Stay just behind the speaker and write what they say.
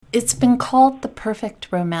It's been called the perfect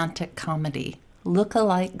romantic comedy.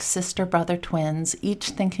 Look-alike sister-brother twins, each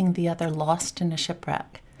thinking the other lost in a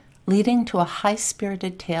shipwreck, leading to a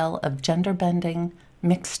high-spirited tale of gender-bending,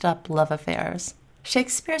 mixed-up love affairs.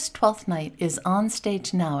 Shakespeare's Twelfth Night is on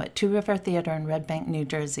stage now at Two River Theater in Red Bank, New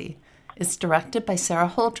Jersey. It's directed by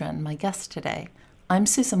Sara Holdren, my guest today. I'm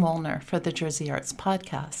Susan Wollner for the Jersey Arts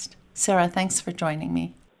Podcast. Sara, thanks for joining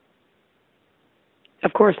me.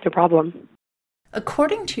 Of course, no problem.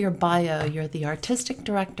 According to your bio, you're the artistic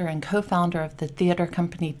director and co-founder of the theater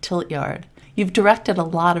company Tiltyard. You've directed a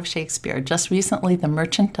lot of Shakespeare, just recently The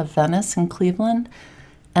Merchant of Venice in Cleveland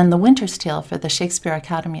and The Winter's Tale for the Shakespeare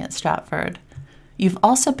Academy at Stratford. You've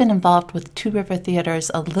also been involved with Two River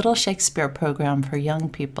Theater's A Little Shakespeare program for young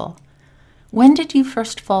people. When did you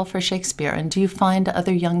first fall for Shakespeare, and do you find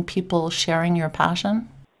other young people sharing your passion?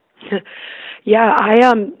 Yeah,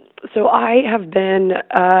 So I have been,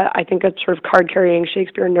 I think, a sort of card-carrying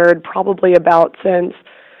Shakespeare nerd probably about since,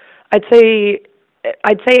 I'd say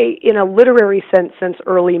in a literary sense since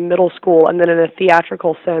early middle school, and then in a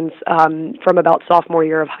theatrical sense from about sophomore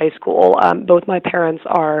year of high school. Both my parents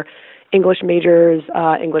are English majors,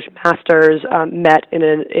 English masters, met in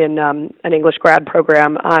an English grad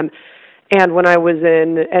program. And when I was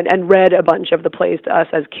and read a bunch of the plays to us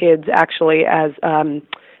as kids, actually, as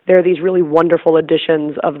there are these really wonderful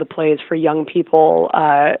editions of the plays for young people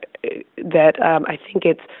that I think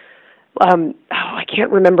it's, I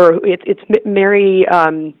can't remember, it's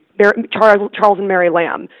Charles and Mary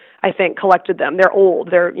Lamb, I think, collected them. They're old,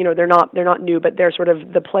 they're not new, but they're sort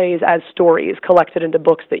of the plays as stories collected into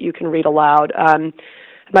books that you can read aloud.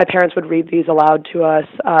 My parents would read these aloud to us,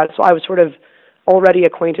 so I was sort of already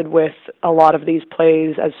acquainted with a lot of these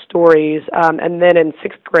plays as stories. And then in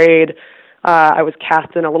sixth grade, I was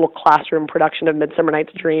cast in a little classroom production of Midsummer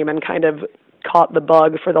Night's Dream and kind of caught the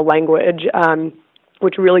bug for the language,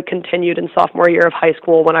 which really continued in sophomore year of high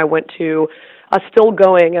school when I went to a still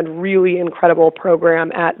going and really incredible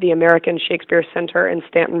program at the American Shakespeare Center in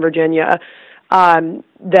Stanton, Virginia.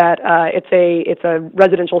 It's a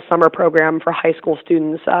residential summer program for high school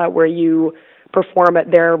students where you perform at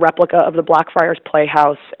their replica of the Blackfriars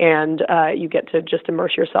Playhouse, and you get to just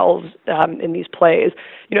immerse yourselves in these plays.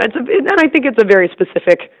 And I think it's a very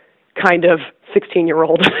specific kind of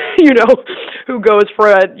 16-year-old, who goes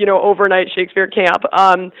for a overnight Shakespeare camp.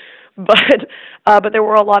 But there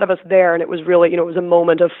were a lot of us there, and it was really, it was a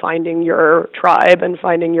moment of finding your tribe and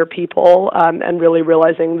finding your people, and really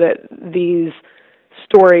realizing that these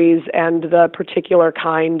stories and the particular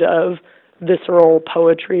kind of visceral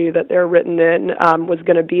poetry that they're written in was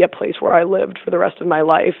going to be a place where I lived for the rest of my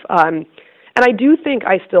life. And I do think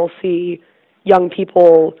I still see young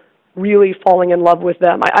people really falling in love with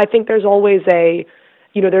them. I think there's always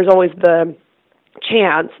there's always the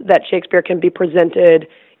chance that Shakespeare can be presented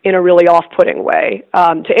in a really off-putting way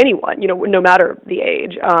to anyone, no matter the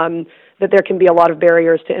age, that there can be a lot of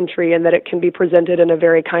barriers to entry and that it can be presented in a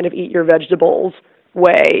very kind of eat your vegetables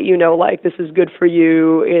way, like this is good for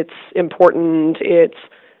you, it's important, it's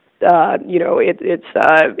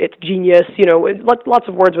it's genius, lots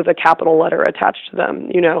of words with a capital letter attached to them,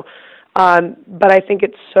 but I think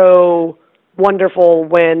it's so wonderful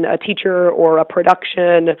when a teacher or a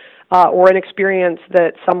production or an experience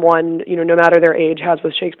that someone, no matter their age, has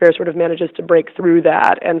with Shakespeare sort of manages to break through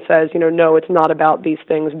that and says, no, it's not about these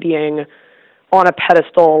things being on a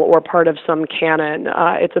pedestal or part of some canon.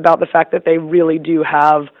 It's about the fact that they really do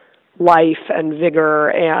have life and vigor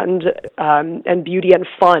and beauty and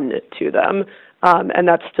fun to them, and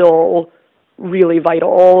that's still really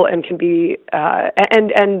vital and can be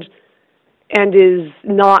and is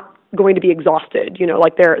not going to be exhausted.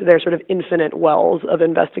 Like they're sort of infinite wells of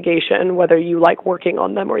investigation, whether you like working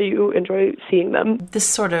on them or you enjoy seeing them. This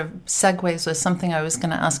sort of segues with something I was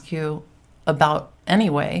going to ask you about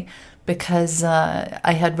anyway, because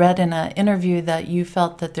I had read in an interview that you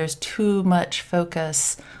felt that there's too much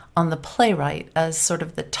focus on the playwright as sort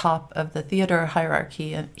of the top of the theater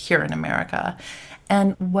hierarchy here in America.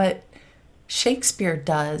 And what Shakespeare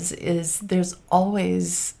does is there's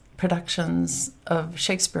always productions of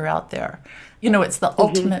Shakespeare out there. It's the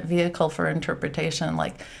ultimate vehicle for interpretation.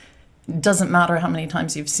 Like, it doesn't matter how many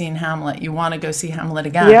times you've seen Hamlet, you want to go see Hamlet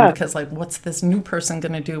again because, like, what's this new person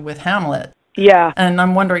going to do with Hamlet? Yeah. And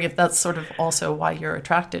I'm wondering if that's sort of also why you're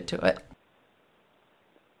attracted to it.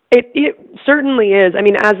 It certainly is. I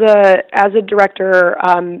mean, as a director,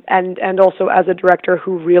 and also as a director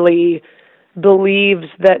who really believes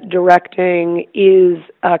that directing is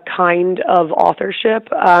a kind of authorship,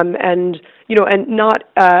 and not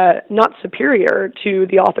superior to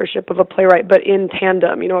the authorship of a playwright, but in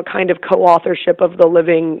tandem, a kind of co-authorship of the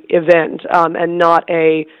living event, and not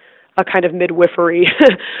a kind of midwifery,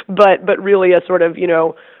 but really a sort of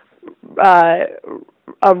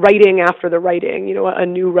a writing after the writing, a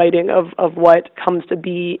new writing of what comes to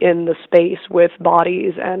be in the space with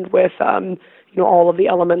bodies and with all of the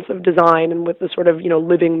elements of design and with the sort of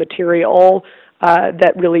living material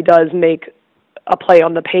that really does make a play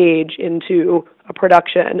on the page into a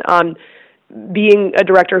production. Being a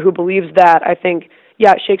director who believes that, I think,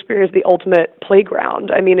 Shakespeare is the ultimate playground.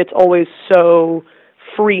 I mean, it's always so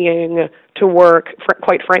freeing to work,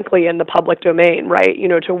 quite frankly, in the public domain, right?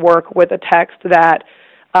 To work with a text that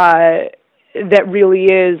really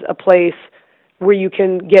is a place where you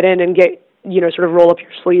can get in and get, sort of roll up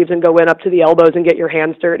your sleeves and go in up to the elbows and get your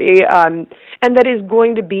hands dirty, and that is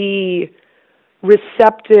going to be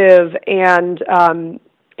receptive and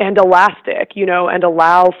elastic, and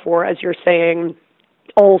allow for, as you're saying,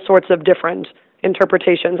 all sorts of different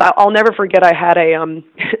interpretations. I'll never forget I had a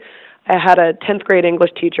I had a 10th grade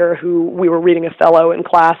English teacher who we were reading Othello in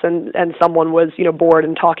class, and someone was, bored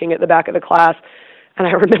and talking at the back of the class. And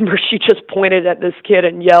I remember she just pointed at this kid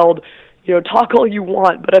and yelled, talk all you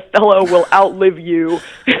want, but Othello will outlive you.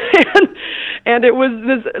 and it was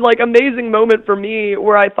this amazing moment for me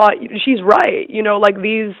where I thought, she's right.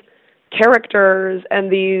 These characters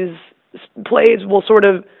and these plays will sort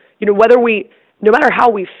of, no matter how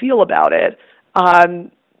we feel about it,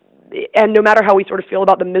 and no matter how we sort of feel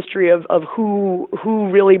about the mystery of who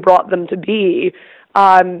really brought them to be,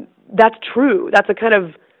 that's true. That's a kind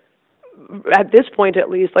of, at this point at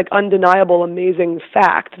least, undeniable, amazing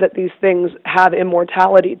fact that these things have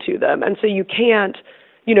immortality to them. And so you can't,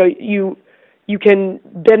 you can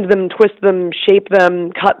bend them, twist them, shape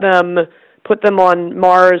them, cut them, put them on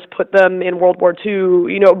Mars, put them in World War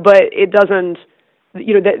II, but it doesn't,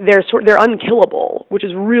 they're unkillable, which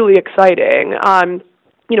is really exciting. And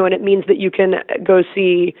it means that you can go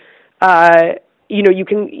see, it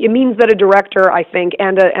means that a director, I think,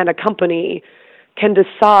 and a company can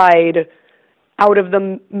decide out of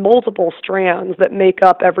the multiple strands that make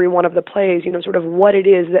up every one of the plays, sort of what it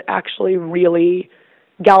is that actually really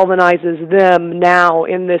galvanizes them now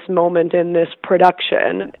in this moment, in this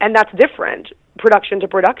production. And that's different, production to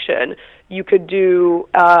production. You could do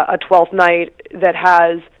a Twelfth Night that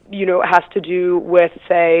has to do with,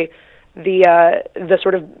 say, the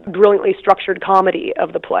sort of brilliantly structured comedy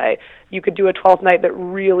of the play. You could do a Twelfth Night that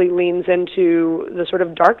really leans into the sort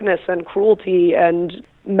of darkness and cruelty and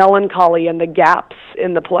melancholy and the gaps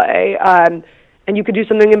in the play, and you could do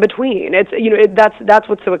something in between. It's that's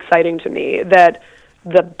what's so exciting to me, that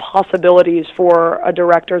the possibilities for a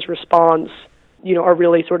director's response are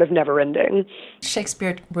really sort of never-ending.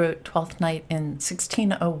 Shakespeare wrote Twelfth Night in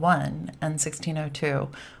 1601 and 1602.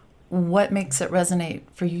 What makes it resonate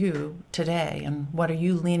for you today, and what are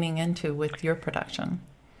you leaning into with your production?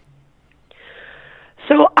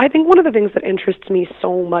 So I think one of the things that interests me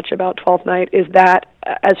so much about Twelfth Night is that,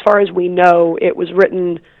 as far as we know, it was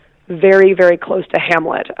written very, very close to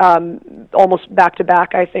Hamlet, almost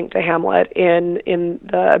back-to-back, I think, to Hamlet in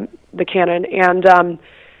the canon.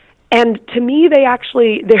 And to me,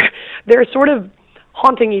 they're sort of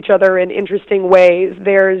haunting each other in interesting ways.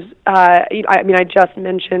 There's, I just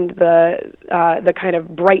mentioned the kind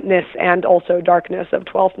of brightness and also darkness of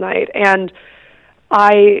Twelfth Night, and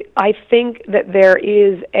I think that there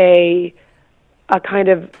is a kind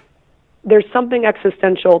of, there's something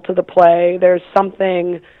existential to the play. There's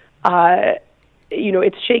something,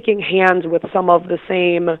 it's shaking hands with some of the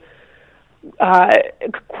same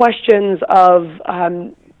questions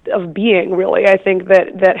of being, really. I think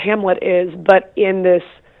that Hamlet is, but in this,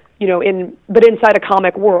 but inside a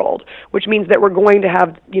comic world, which means that we're going to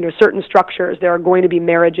have, certain structures. There are going to be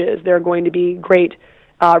marriages. There are going to be great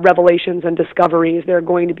revelations and discoveries. There are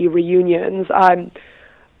going to be reunions. And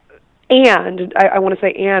I want to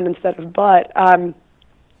say and instead of but.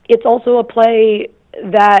 It's also a play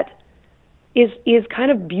that is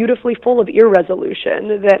kind of beautifully full of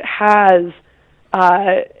irresolution, that has,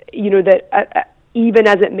 that even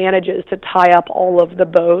as it manages to tie up all of the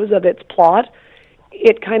bows of its plot,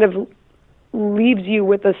 it kind of leaves you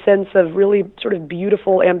with a sense of really sort of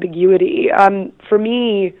beautiful ambiguity. For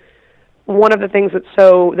me, one of the things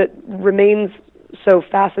that remains so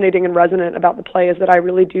fascinating and resonant about the play is that I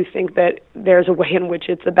really do think that there's a way in which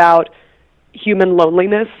it's about human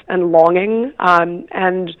loneliness and longing,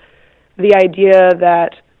 and the idea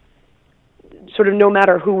that sort of no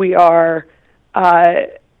matter who we are,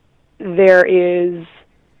 there is,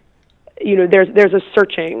 there's a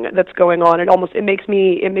searching that's going on. It makes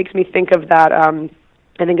me think of that.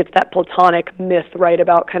 I think it's that Platonic myth, right,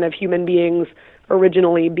 about kind of human beings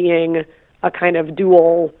originally being a kind of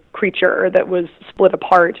dual creature that was split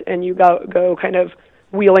apart, and you go kind of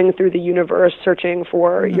wheeling through the universe searching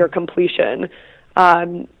for your completion.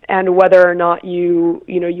 And whether or not you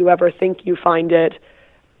ever think you find it,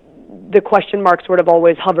 the question mark sort of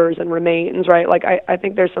always hovers and remains, right? Like I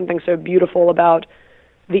think there's something so beautiful about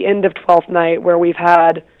the end of Twelfth Night, where we've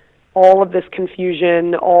had all of this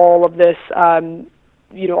confusion, all of this,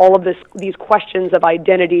 these questions of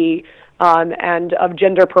identity, and of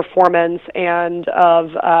gender performance, and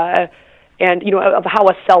of how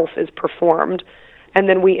a self is performed, and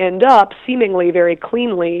then we end up seemingly very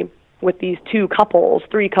cleanly with these three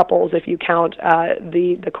couples, if you count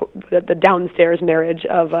the downstairs marriage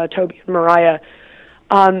of Toby and Mariah.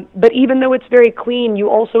 But even though it's very clean, you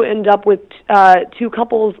also end up with two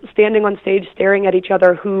couples standing on stage staring at each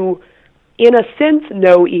other who, in a sense,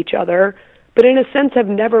 know each other, but in a sense have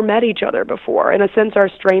never met each other before, in a sense are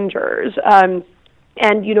strangers. And,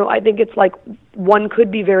 I think it's like one could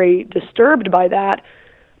be very disturbed by that,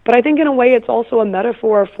 but I think in a way it's also a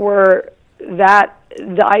metaphor for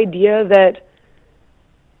the idea that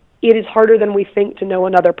it is harder than we think to know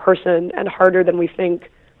another person, and harder than we think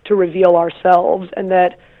to reveal ourselves, and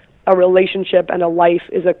that a relationship and a life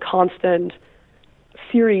is a constant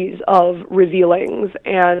series of revealings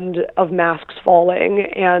and of masks falling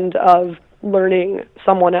and of learning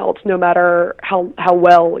someone else, no matter how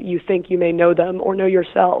well you think you may know them or know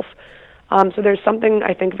yourself. So there's something,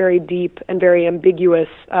 I think, very deep and very ambiguous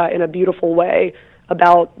in a beautiful way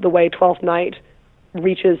about the way Twelfth Night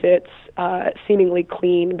reaches its seemingly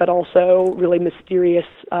clean but also really mysterious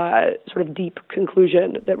sort of deep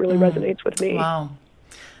conclusion that really resonates with me. Wow.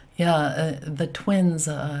 Yeah, the twins,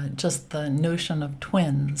 just the notion of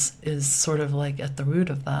twins is sort of like at the root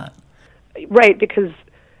of that. Right, because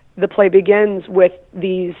the play begins with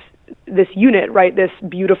this unit, right, this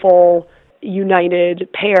beautiful, united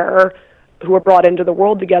pair who are brought into the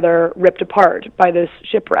world together, ripped apart by this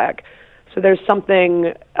shipwreck. So there's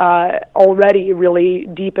something already really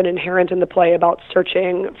deep and inherent in the play about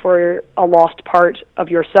searching for a lost part of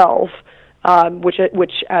yourself, which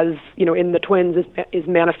as in the twins is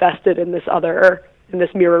manifested in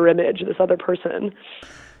this mirror image, this other person.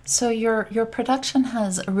 So your production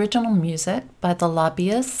has original music by the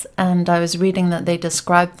Lobbyists, and I was reading that they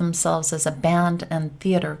describe themselves as a band and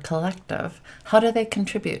theater collective. How do they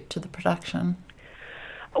contribute to the production?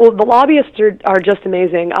 Well, the Lobbyists are just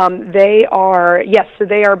amazing. They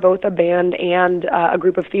are both a band and a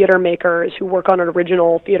group of theater makers who work on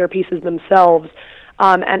original theater pieces themselves.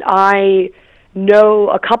 And I know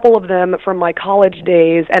a couple of them from my college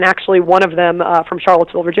days, and actually one of them from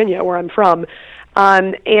Charlottesville, Virginia, where I'm from.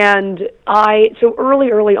 So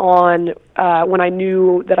early on, when I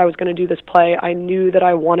knew that I was going to do this play, I knew that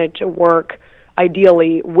I wanted to work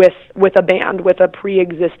ideally with a band, with a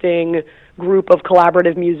pre-existing group of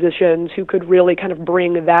collaborative musicians who could really kind of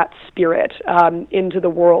bring that spirit into the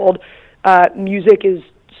world. Music is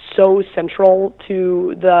so central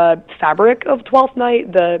to the fabric of Twelfth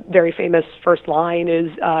Night. The very famous first line is,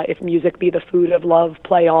 "If music be the food of love,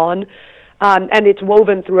 play on." And it's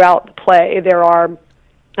woven throughout the play. There are,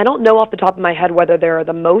 I don't know off the top of my head whether there are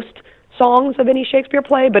the most songs of any Shakespeare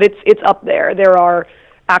play, but it's up there. There are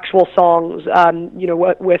actual songs,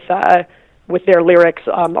 with their lyrics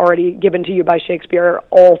already given to you by Shakespeare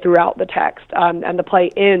all throughout the text. And the play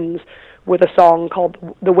ends with a song called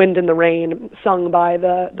 "The Wind and the Rain," sung by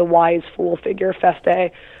the wise fool figure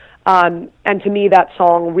Feste. And to me, that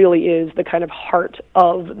song really is the kind of heart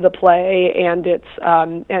of the play, and it's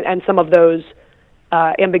and some of those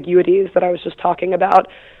ambiguities that I was just talking about.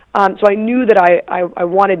 So I knew that I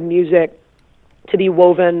wanted music to be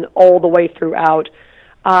woven all the way throughout.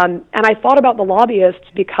 And I thought about the Lobbyists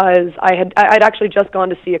because I'd actually just gone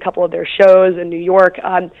to see a couple of their shows in New York.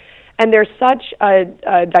 And they're such a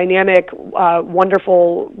dynamic,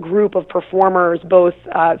 wonderful group of performers, both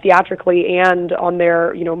theatrically and on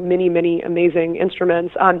their, many, many amazing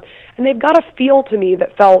instruments. And they've got a feel to me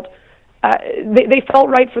that felt, they felt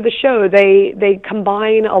right for the show. They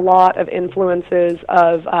combine a lot of influences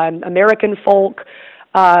of American folk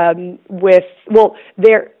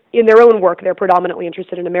in their own work, they're predominantly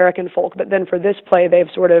interested in American folk. But then for this play,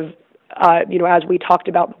 they've sort of, as we talked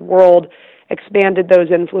about the world, expanded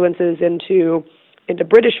those influences into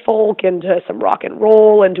British folk, into some rock and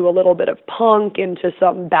roll, into a little bit of punk, into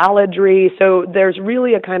some balladry. So there's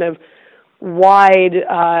really a kind of wide,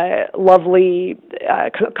 lovely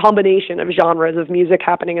combination of genres of music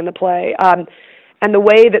happening in the play. And the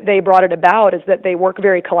way that they brought it about is that they work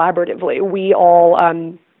very collaboratively. We all,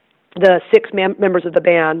 the six members of the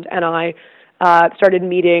band and I, started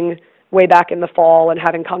meeting way back in the fall and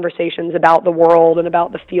having conversations about the world and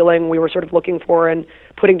about the feeling we were sort of looking for, and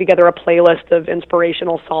putting together a playlist of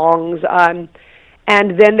inspirational songs.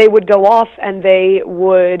 And then they would go off and they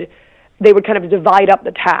would kind of divide up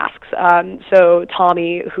the tasks. So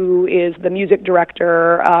Tommy, who is the music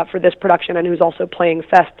director for this production and who's also playing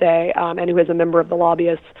Fest Day, and who is a member of the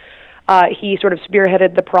Lobbyists, he sort of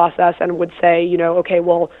spearheaded the process and would say, okay,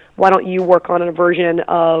 well, why don't you work on a version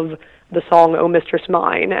of the song "Oh Mistress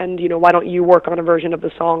Mine," and why don't you work on a version of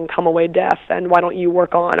the song "Come Away Death," and why don't you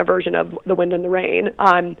work on a version of "The Wind and the Rain."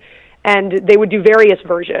 And they would do various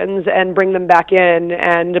versions and bring them back in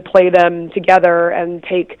and play them together, and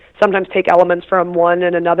sometimes take elements from one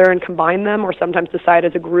and another and combine them, or sometimes decide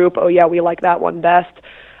as a group, oh yeah, we like that one best.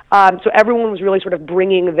 So everyone was really sort of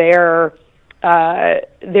bringing their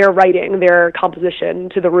writing, their composition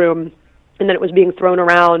to the room, and then it was being thrown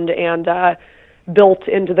around and built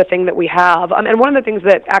into the thing that we have. And one of the things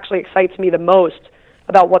that actually excites me the most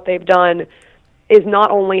about what they've done is not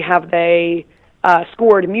only have they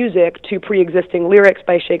scored music to pre-existing lyrics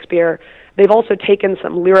by Shakespeare, they've also taken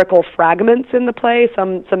some lyrical fragments in the play,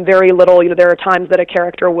 some very little, there are times that a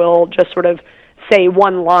character will just sort of say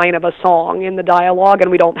one line of a song in the dialogue and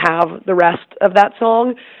we don't have the rest of that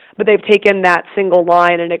song, but they've taken that single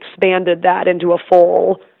line and expanded that into a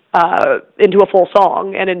full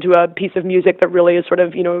song and into a piece of music that really is sort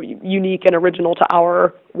of, unique and original to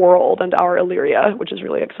our world and our Illyria, which is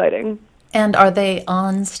really exciting. And are they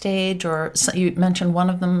on stage, or you mentioned one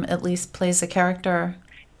of them at least plays a character?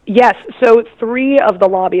 Yes, so 3 of the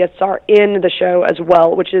Lobbyists are in the show as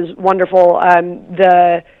well, which is wonderful.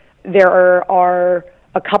 There are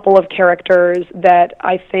a couple of characters that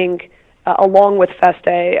I think, along with Feste,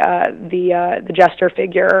 the jester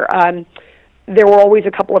figure, there were always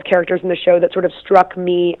a couple of characters in the show that sort of struck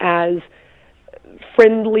me as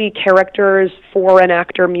friendly characters for an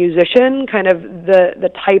actor-musician, kind of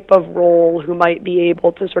the type of role who might be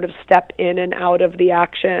able to sort of step in and out of the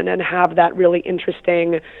action and have that really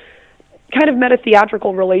interesting kind of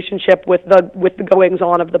meta-theatrical relationship with the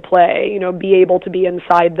goings-on of the play, be able to be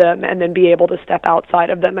inside them and then be able to step outside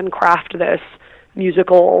of them and craft this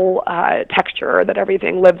musical texture that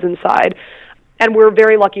everything lives inside. And we're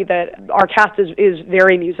very lucky that our cast is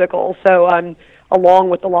very musical, so along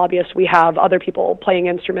with the Lobbyists, we have other people playing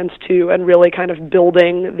instruments too, and really kind of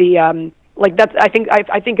building the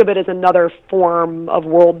I think of it as another form of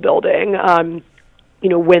world building.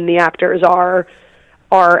 When the actors are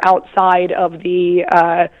outside of the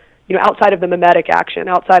outside of the mimetic action,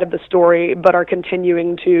 outside of the story, but are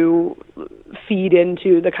continuing to feed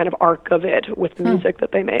into the kind of arc of it with the music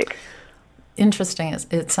that they make. Interesting.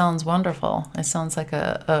 It sounds wonderful. It sounds like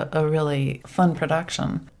a really fun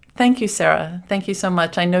production. Thank you, Sara. Thank you so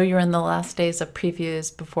much. I know you're in the last days of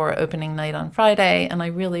previews before opening night on Friday, and I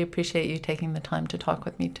really appreciate you taking the time to talk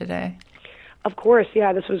with me today. Of course.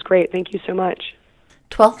 Yeah, this was great. Thank you so much.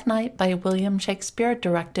 Twelfth Night by William Shakespeare,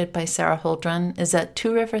 directed by Sara Holdren, is at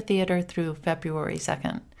Two River Theater through February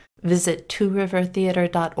 2nd. Visit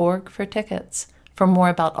tworivertheater.org for tickets. For more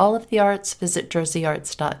about all of the arts, visit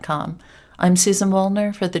jerseyarts.com. I'm Susan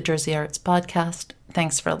Wollner for the Jersey Arts Podcast.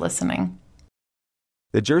 Thanks for listening.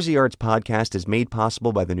 The Jersey Arts Podcast is made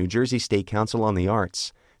possible by the New Jersey State Council on the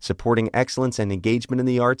Arts, supporting excellence and engagement in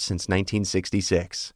the arts since 1966.